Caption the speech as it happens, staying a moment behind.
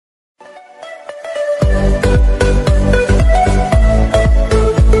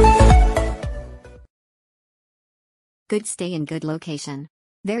Good stay and good location.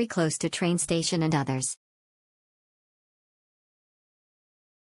 Very close to train station and others.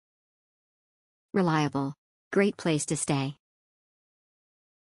 Reliable. Great place to stay.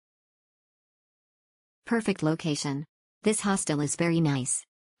 Perfect location. This hostel is very nice.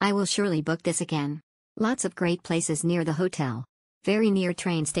 I will surely book this again. Lots of great places near the hotel. Very near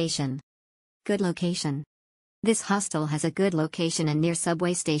train station. Good location. This hostel has a good location and near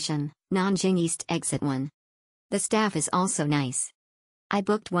subway station, Nanjing East Exit 1. The staff is also nice. I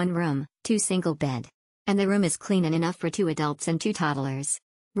booked 1 room, 2 single bed. And the room is clean and enough for 2 adults and 2 toddlers.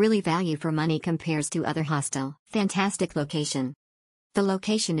 Really value for money compares to other hostel. Fantastic location. The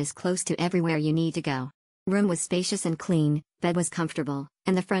location is close to everywhere you need to go. Room was spacious and clean, bed was comfortable,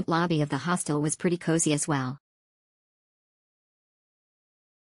 and the front lobby of the hostel was pretty cozy as well.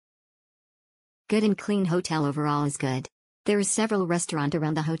 Good and clean hotel overall is good. There is several restaurant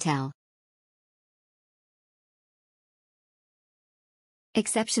around the hotel.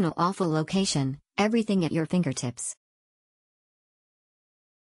 Exceptional awful location, everything at your fingertips.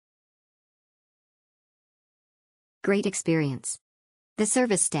 Great experience. The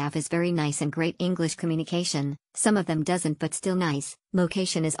service staff is very nice and great English communication, some of them doesn't but still nice.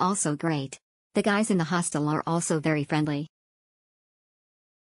 Location is also great. The guys in the hostel are also very friendly.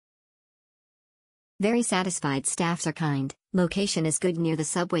 Very satisfied staffs are kind, location is good near the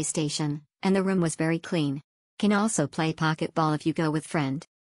subway station, and the room was very clean. Can also play pocket ball if you go with friend.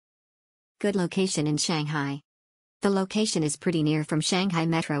 Good location in Shanghai. The location is pretty near from Shanghai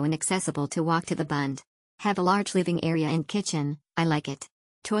Metro and accessible to walk to the Bund. Have a large living area and kitchen, I like it.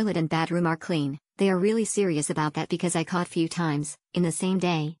 Toilet and bathroom are clean, they are really serious about that because I caught few times, in the same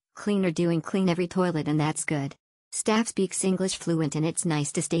day, cleaner doing clean every toilet and that's good. Staff speaks English fluent and it's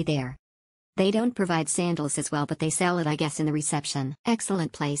nice to stay there. They don't provide sandals as well but they sell it I guess in the reception.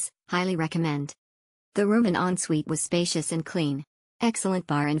 Excellent place, highly recommend. The room and ensuite was spacious and clean. Excellent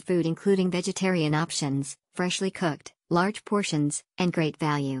bar and food including vegetarian options, freshly cooked, large portions, and great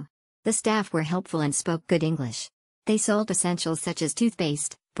value. The staff were helpful and spoke good English. They sold essentials such as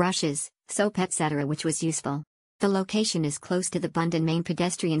toothpaste, brushes, soap etc. which was useful. The location is close to the Bund and main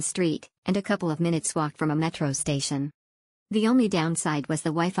pedestrian street, and a couple of minutes walk from a metro station. The only downside was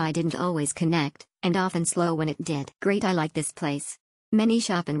the Wi-Fi didn't always connect, and often slow when it did. Great, I like this place. Many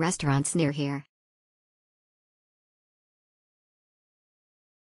shop and restaurants near here.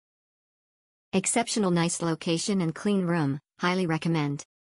 Exceptional nice location and clean room, highly recommend.